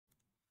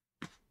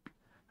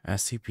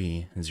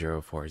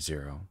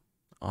SCP-040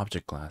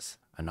 Object Class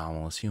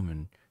Anomalous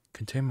Human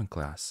Containment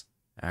Class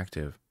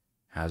Active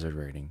Hazard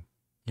Rating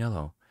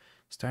Yellow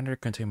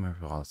Standard Containment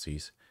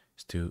Policies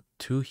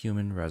two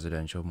Human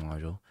Residential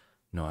Module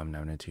No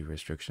Anonymity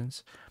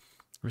Restrictions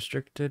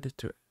Restricted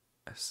to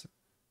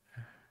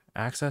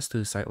access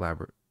to site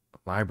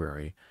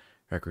library,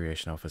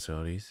 recreational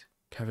facilities,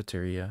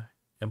 cafeteria,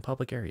 and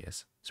public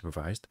areas.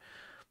 Supervised.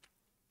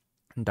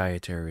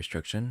 Dietary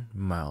restriction,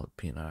 mild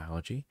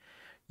penology,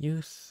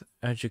 youth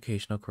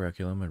educational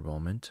curriculum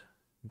enrollment,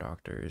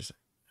 doctors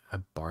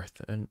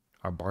Abarnathi,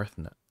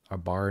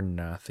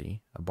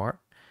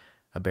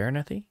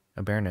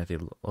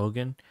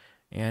 Logan,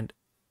 and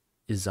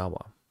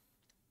Izawa.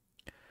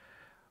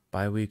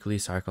 Biweekly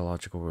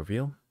psychological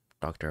review,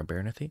 Dr.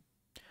 Abarnathi.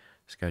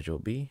 Schedule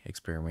B,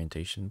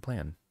 experimentation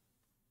plan.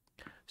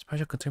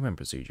 Special containment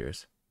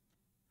procedures.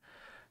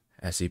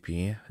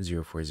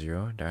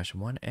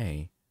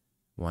 SCP-040-1A,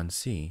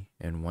 1C,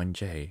 and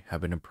 1J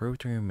have been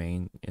approved to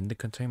remain in the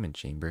containment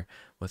chamber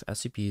with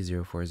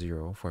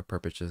SCP-040 for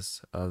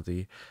purposes of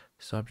the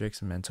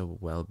subject's mental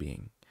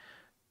well-being.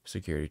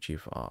 Security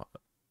Chief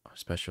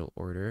Special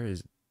Order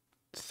is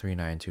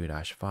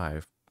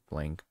 392-5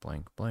 blank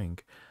blank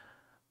blank.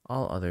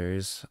 All other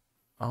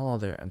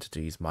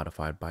entities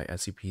modified by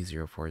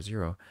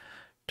SCP-040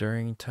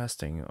 during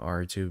testing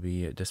are to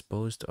be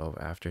disposed of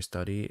after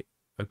study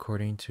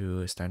according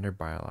to standard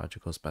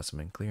biological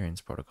specimen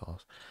clearance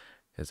protocols,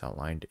 as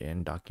outlined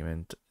in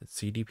document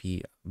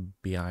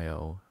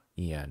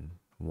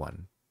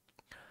CDP-BIO-EN-1.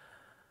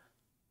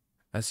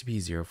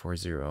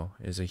 SCP-040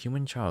 is a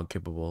human child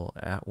capable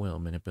at-will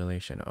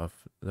manipulation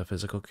of the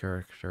physical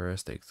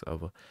characteristics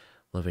of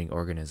living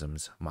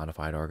organisms.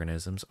 Modified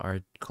organisms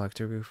are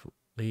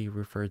collectively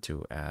referred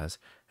to as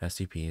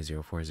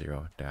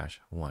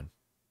SCP-040-1.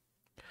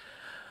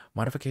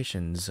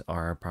 Modifications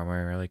are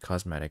primarily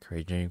cosmetic,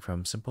 ranging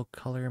from simple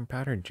color and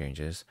pattern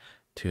changes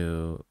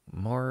to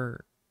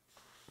more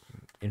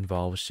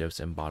involved shifts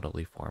in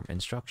bodily form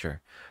and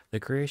structure. The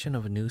creation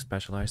of new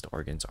specialized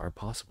organs are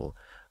possible,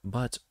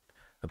 but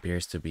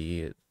appears to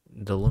be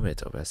the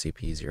limit of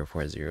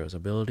SCP-040's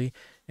ability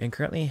and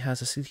currently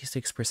has a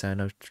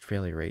 66% of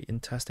failure rate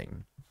in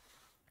testing.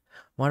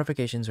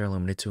 Modifications are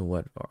limited to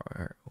what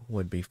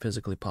would be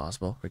physically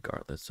possible,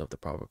 regardless of the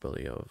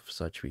probability of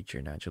such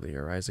feature naturally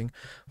arising.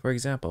 For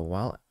example,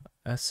 while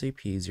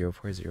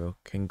SCP-040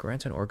 can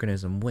grant an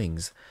organism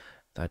wings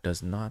that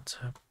does not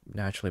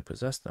naturally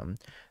possess them,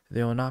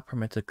 they will not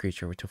permit the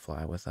creature to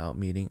fly without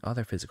meeting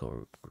other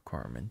physical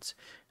requirements.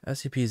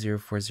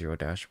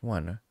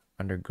 SCP-040-1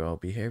 undergo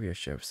behavior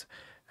shifts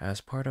as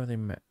part of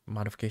the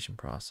modification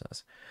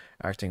process,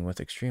 acting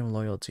with extreme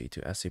loyalty to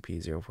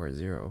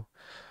SCP-040.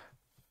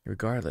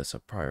 Regardless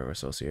of prior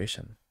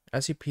association.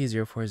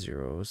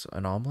 SCP-040's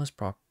anomalous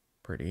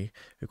property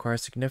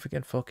requires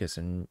significant focus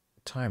and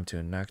time to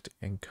enact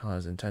and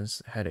cause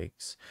intense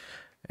headaches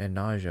and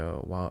nausea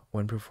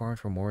when performed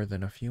for more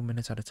than a few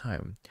minutes at a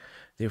time.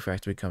 The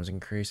effect becomes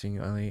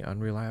increasingly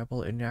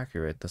unreliable and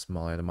inaccurate the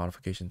smaller the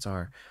modifications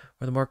are,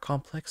 or the more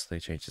complex the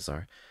changes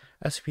are.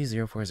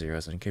 SCP-040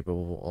 is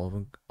incapable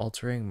of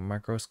altering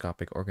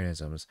microscopic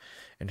organisms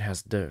and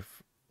has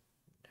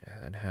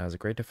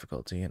great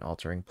difficulty in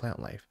altering plant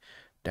life.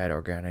 Dead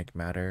organic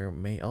matter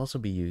may also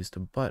be used,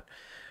 but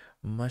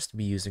must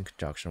be used in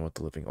conjunction with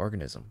the living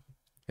organism.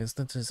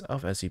 Instances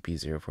of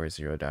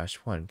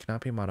SCP-040-1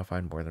 cannot be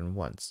modified more than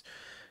once,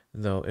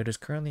 though it is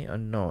currently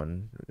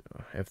unknown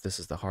if this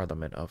is the hard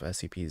limit of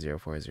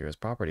SCP-040's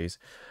properties,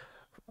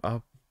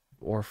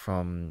 or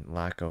from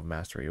lack of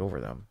mastery over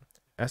them.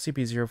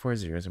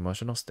 SCP-040's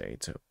emotional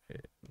state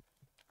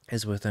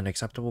is within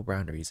acceptable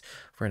boundaries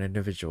for an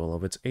individual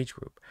of its age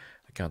group,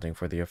 accounting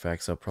for the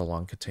effects of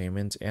prolonged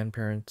containment and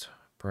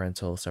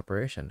parental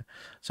separation.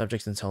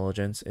 Subject's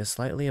intelligence is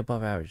slightly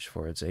above average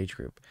for its age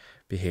group.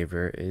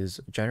 Behavior is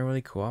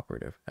generally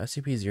cooperative.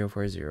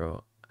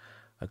 SCP-040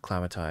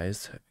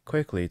 acclimatized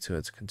quickly to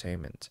its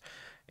containment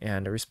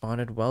and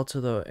responded well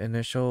to the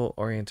initial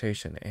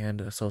orientation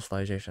and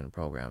socialization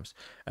programs.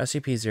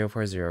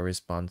 SCP-040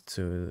 responds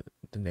to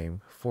the name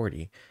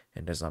 40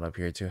 and does not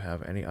appear to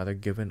have any other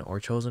given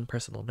or chosen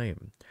personal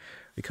name.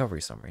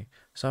 Recovery summary.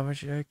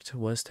 Subject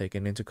was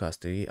taken into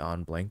custody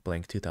on blank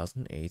blank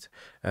 2008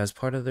 as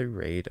part of the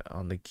raid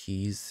on the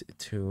Keys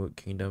to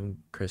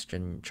Kingdom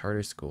Christian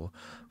Charter School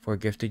for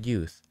Gifted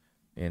Youth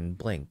in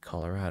blank,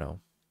 Colorado.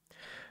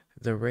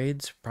 The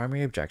raid's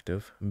primary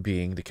objective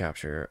being the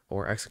capture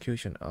or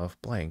execution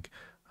of blank,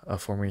 a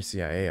former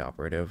CIA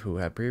operative who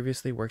had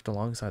previously worked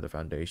alongside the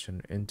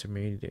Foundation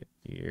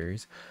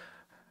intermediaries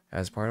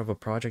as part of a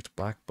Project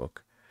Black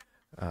Book,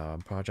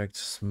 Project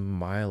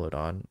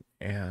Smilodon,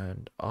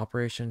 and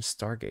Operation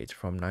Stargate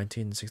from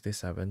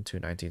 1967 to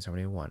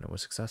 1971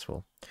 was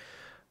successful.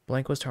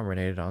 Blank was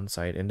terminated on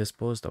site and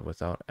disposed of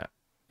without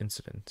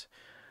incident.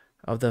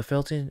 Of the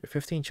 15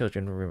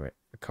 children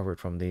recovered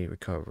from the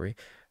recovery,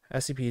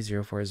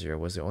 SCP-040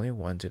 was the only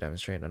one to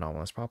demonstrate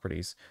anomalous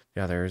properties.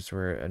 The others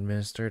were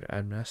administered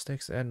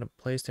amnestics and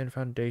placed in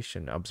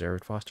Foundation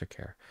observed foster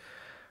care.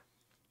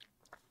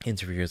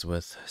 Interviews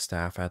with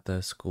staff at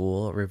the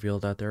school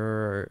revealed that they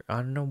were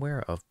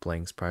unaware of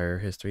Blank's prior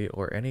history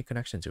or any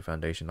connection to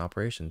Foundation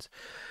operations.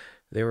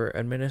 They were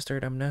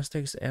administered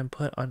amnestics and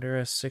put under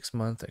a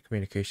 6-month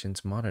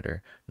communications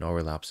monitor. No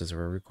relapses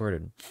were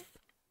recorded.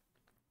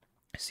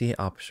 See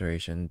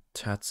Operation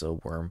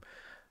Tatzel Worm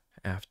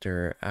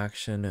after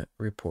action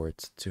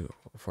reports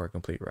for a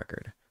complete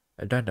record.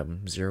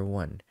 Addendum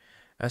 01.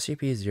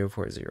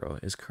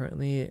 SCP-040 is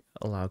currently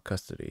allowed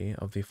custody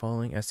of the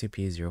following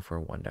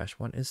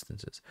SCP-041-1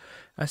 instances.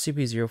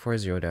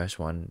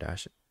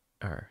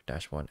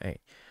 SCP-040-1-1A.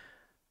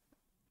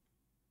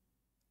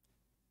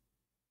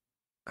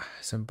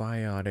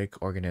 Symbiotic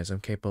organism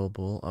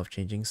capable of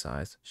changing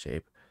size,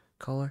 shape,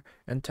 color,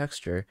 and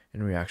texture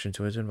in reaction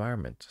to its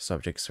environment.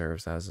 Subject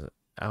serves as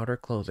outer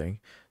clothing,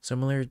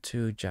 similar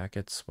to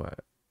jacket, sweat,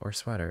 or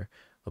sweater,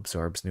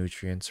 absorbs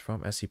nutrients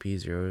from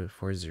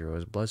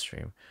SCP-040's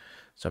bloodstream.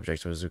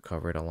 Subject was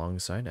recovered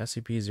alongside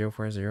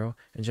SCP-040,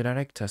 and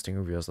genetic testing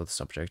reveals that the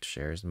subject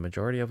shares the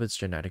majority of its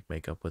genetic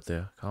makeup with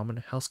the common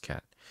house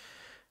cat.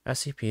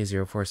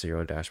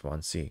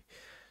 SCP-040-1C.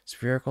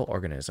 Spherical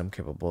organism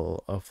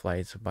capable of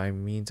flight by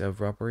means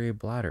of rubbery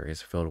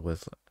bladders filled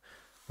with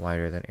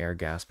lighter than air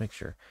gas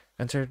mixture.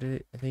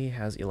 Entity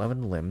has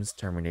 11 limbs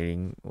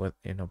terminating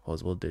in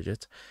opposable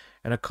digits,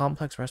 and a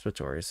complex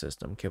respiratory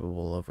system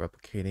capable of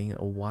replicating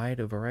a wide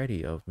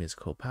variety of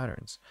musical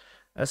patterns.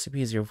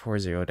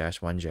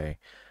 SCP-040-1J.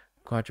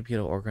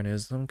 Quadrupedal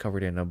organism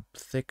covered in a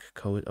thick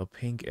coat of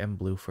pink and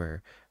blue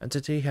fur.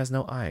 Entity has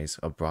no eyes,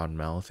 a broad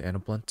mouth,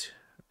 and blunt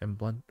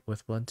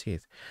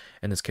teeth,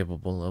 and is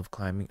capable of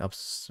climbing up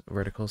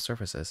vertical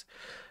surfaces,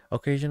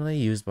 occasionally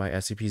used by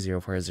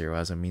SCP-040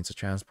 as a means of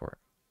transport.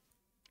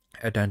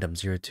 Addendum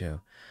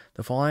 02.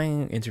 The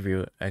following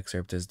interview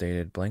excerpt is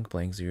dated blank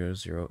blank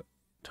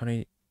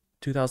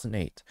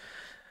 2008,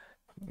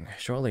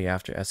 shortly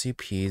after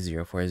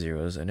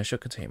SCP-040's initial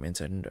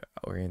containment and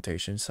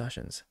orientation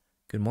sessions.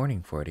 Good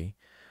morning, 40.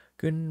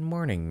 Good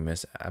morning,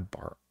 Miss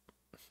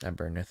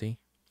Abernathy.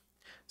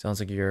 Sounds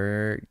like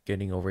you're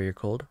getting over your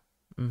cold.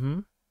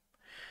 Mm-hmm.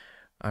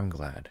 I'm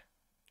glad.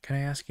 Can I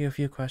ask you a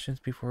few questions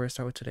before I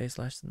start with today's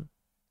lesson?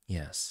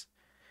 Yes.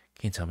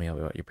 Can you tell me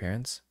about your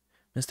parents?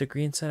 Mr.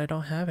 Green said I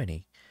don't have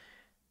any.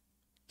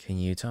 Can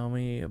you tell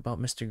me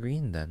about Mr.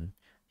 Green then?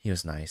 He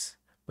was nice,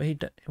 but he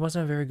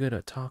wasn't very good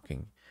at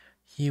talking.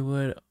 He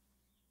would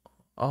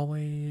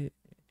always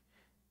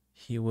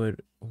he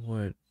would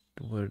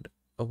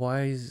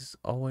always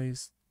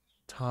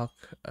talk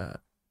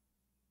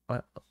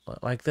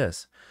like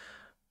this.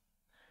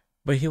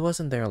 But he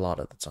wasn't there a lot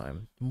of the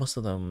time. Most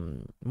of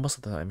the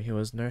time he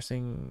was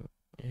nursing.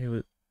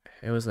 It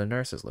was the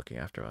nurses looking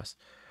after us.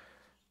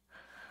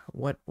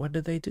 What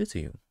did they do to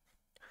you?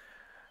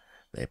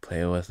 They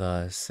play with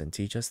us and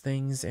teach us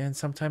things, and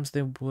sometimes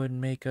they would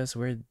make us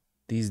wear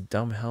these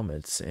dumb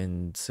helmets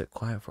and sit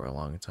quiet for a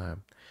long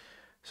time.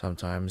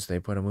 Sometimes they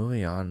put a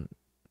movie on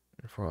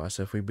for us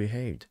if we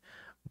behaved,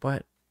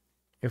 but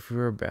if we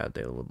were bad,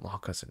 they would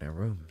lock us in our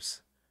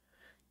rooms.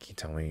 Can you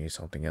tell me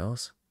something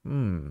else?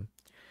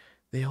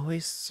 They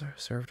always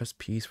served us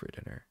peas for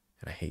dinner,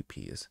 and I hate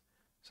peas,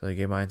 so they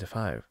gave mine to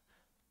 5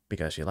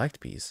 because she liked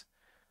peas.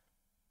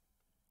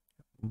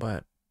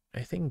 But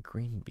I think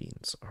green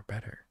beans are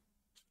better.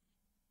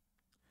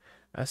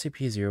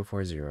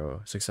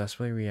 SCP-040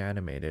 successfully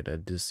reanimated a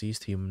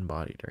deceased human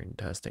body during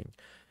testing.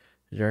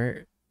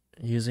 They're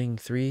using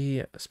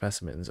 3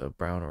 specimens of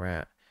brown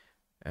rat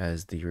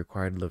as the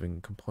required living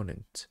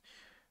component.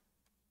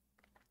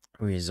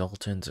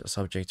 Resultant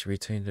subject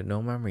retained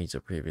no memories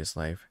of previous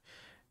life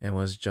and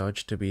was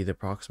judged to be the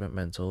approximate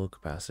mental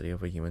capacity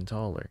of a human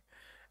toddler.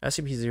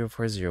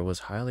 SCP-040 was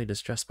highly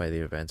distressed by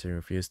the event and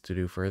refused to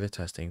do further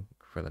testing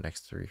for the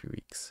next 3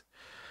 weeks.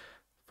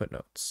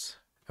 Footnotes.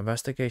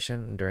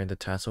 Investigation during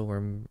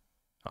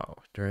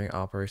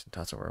Operation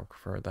Tasselworm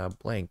for that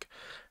blank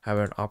have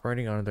been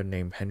operating under the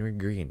name Henry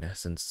Green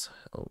since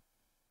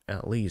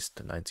at least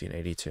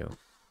 1982.